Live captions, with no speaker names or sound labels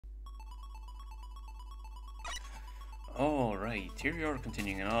Right, here we are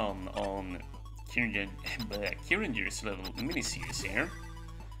continuing on Kiringer's little mini-series here.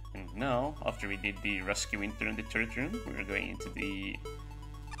 And now, after we did the Rusky Winter in the turret room, we're going into the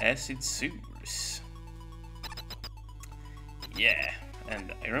acid sewers. Yeah,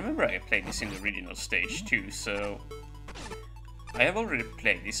 and I remember I played this in the original stage too, so I have already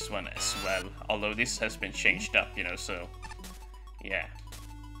played this one as well, although this has been changed up, you know, so yeah.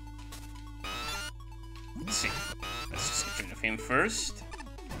 Let's see. Let's just get rid of him first.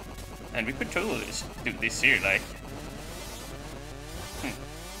 And we could totally just do this here, like...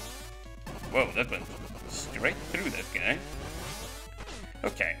 Whoa, that went straight through that guy.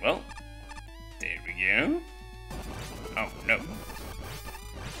 Okay, well... There we go. Oh, no.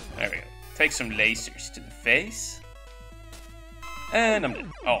 There we go. Take some lasers to the face. And I'm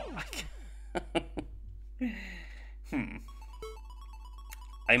dead. Oh,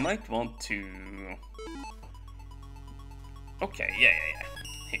 I might want to... Okay, yeah.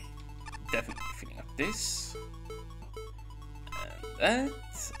 Hey, definitely filling up this. And that.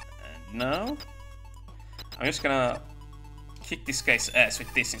 And now... I'm just gonna kick this guy's ass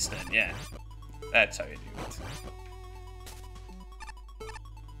with this instead, yeah. That's how you do it.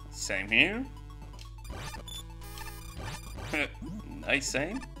 Same here. Nice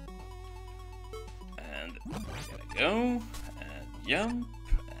aim. And gotta go. And jump.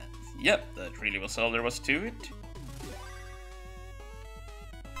 And yep, that really was all there was to it.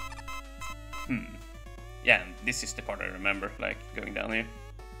 Yeah, and this is the part I remember, like, going down here.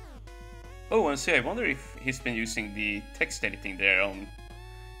 Oh, and see, I wonder if he's been using the text editing there on...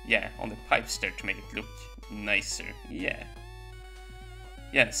 Yeah, on the pipes there to make it look nicer. Yeah.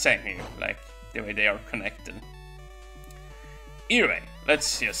 Yeah, same here, like, the way they are connected. Anyway,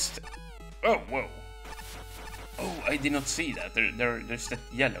 let's just... Oh, whoa. Oh, I did not see that. There's that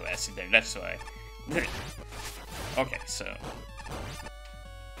yellow acid there, that's why. Okay, so...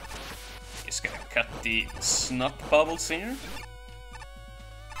 Just gonna cut the snot bubbles here.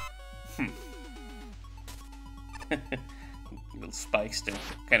 Little spikes that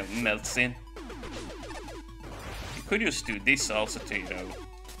kind of melts in. You could just do this also to, you know,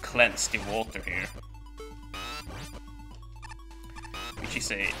 cleanse the water here. Which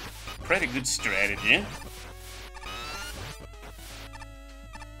is a pretty good strategy.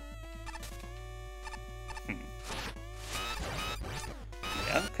 Yeah,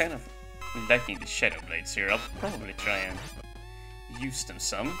 I'm kind of liking the shadow blades here. I'll probably try and use them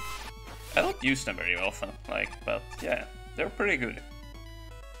some. I don't use them very often, like, but yeah, they're pretty good.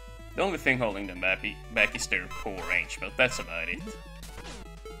 The only thing holding them back is their poor range, but that's about it.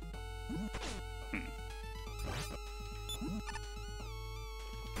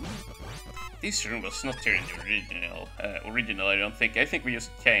 This room was not here in the original, I don't think. I think we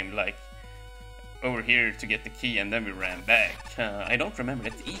just came, like, over here to get the key and then we ran back. I don't remember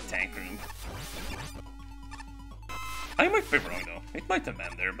that E-tank room. I might be wrong though, it might have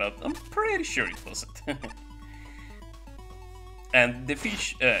been there, but I'm pretty sure it wasn't. And the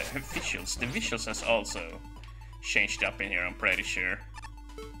visuals has also changed up in here, I'm pretty sure.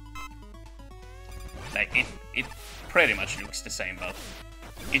 Like, it pretty much looks the same, but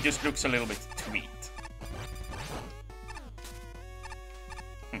it just looks a little bit tweaked.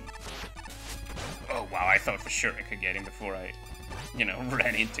 Oh wow, I thought for sure I could get him before I, you know,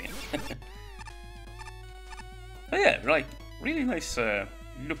 ran into him. But yeah, like, really nice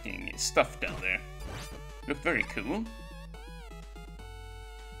looking stuff down there. Looked very cool.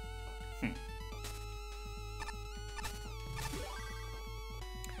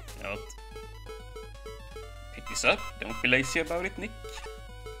 Now, pick this up. Don't be lazy about it, Nick.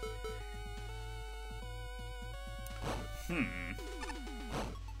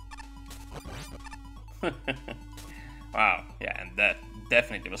 Wow, yeah, and that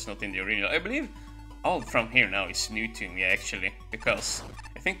definitely was not in the original. I believe all from here now is new to me, actually, because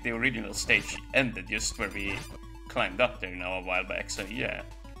I think the original stage ended just where we climbed up there now a while back, so yeah.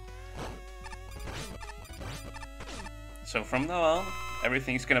 So from now on,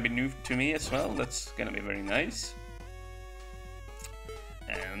 everything's gonna be new to me as well. That's gonna be very nice.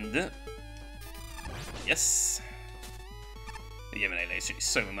 And... yes! The Gemini laser is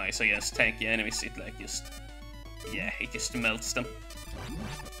so nice against tanky enemies, it like just... yeah, it just melts them.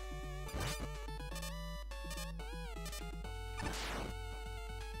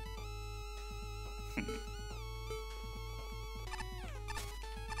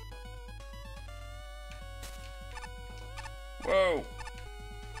 Whoa!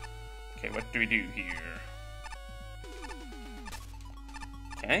 Okay, what do we do here?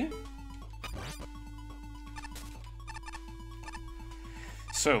 Okay.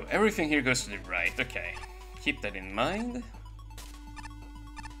 So, everything here goes to the right, okay. Keep that in mind.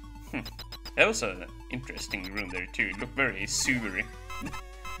 That was an interesting room there too. It looked very sewery.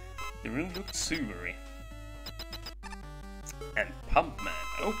 The room looked sewery. And Pump Man,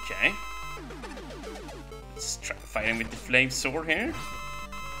 okay. Let's try to fight him with the flame sword here.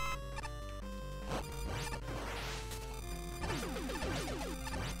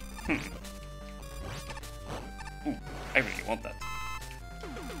 Ooh, I really want that.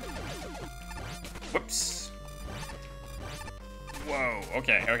 Whoops. Whoa,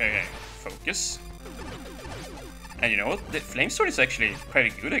 okay. Focus. And you know what? The flame sword is actually pretty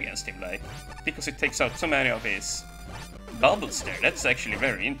good against him, like, because it takes out so many of his bubbles there. That's actually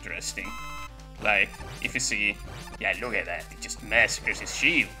very interesting. Like, if you see, yeah, look at that. It just massacres his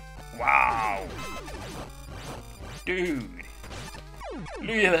shield. Wow. Dude.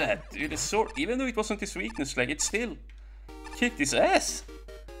 Look at that. Dude, the sword, even though it wasn't his weakness, like, it still kicked his ass.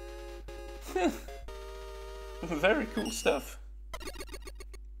 Very cool stuff.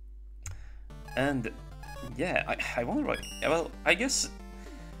 And yeah, I wonder why. Well, I guess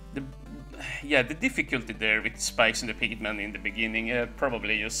the difficulty there with spikes and the Pigman in the beginning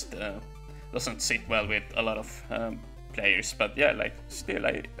probably just doesn't sit well with a lot of players. But yeah, like still,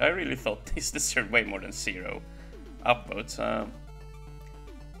 I really thought this deserved way more than 0 upvotes.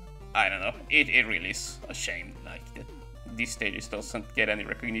 I don't know. It really is a shame like that these stages doesn't get any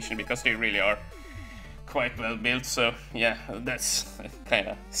recognition because they really are quite well built. So yeah, that's kind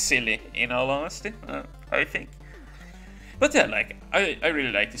of silly in all honesty, I think. But yeah, like I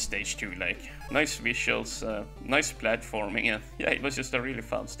really like this stage too. Like nice visuals, nice platforming, and yeah, it was just a really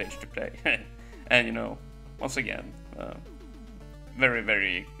fun stage to play. And you know, once again,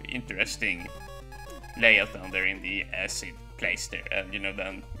 very interesting layout down there in the acid place there. And you know,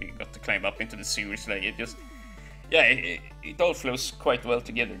 then we got to climb up into the sewers. Like it just, yeah, it all flows quite well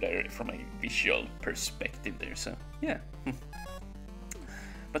together there from a visual perspective there. So yeah.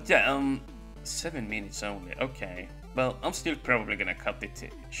 But yeah, 7 minutes only. Okay. Well, I'm still probably gonna cut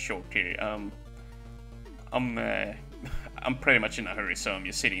it short here. I'm pretty much in a hurry, so I'm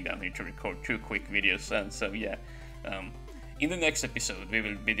just sitting down here to record 2 quick videos. And so yeah, in the next episode we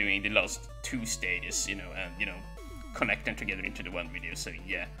will be doing the last 2 stages, you know, and you know, connect them together into the one video. So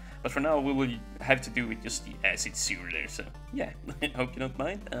yeah, but for now we will have to do with just the acid sewer there. So yeah, hope you don't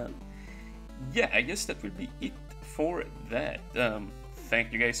mind. Yeah, I guess that will be it for that.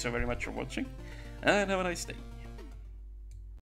 Thank you guys so very much for watching, and have a nice day.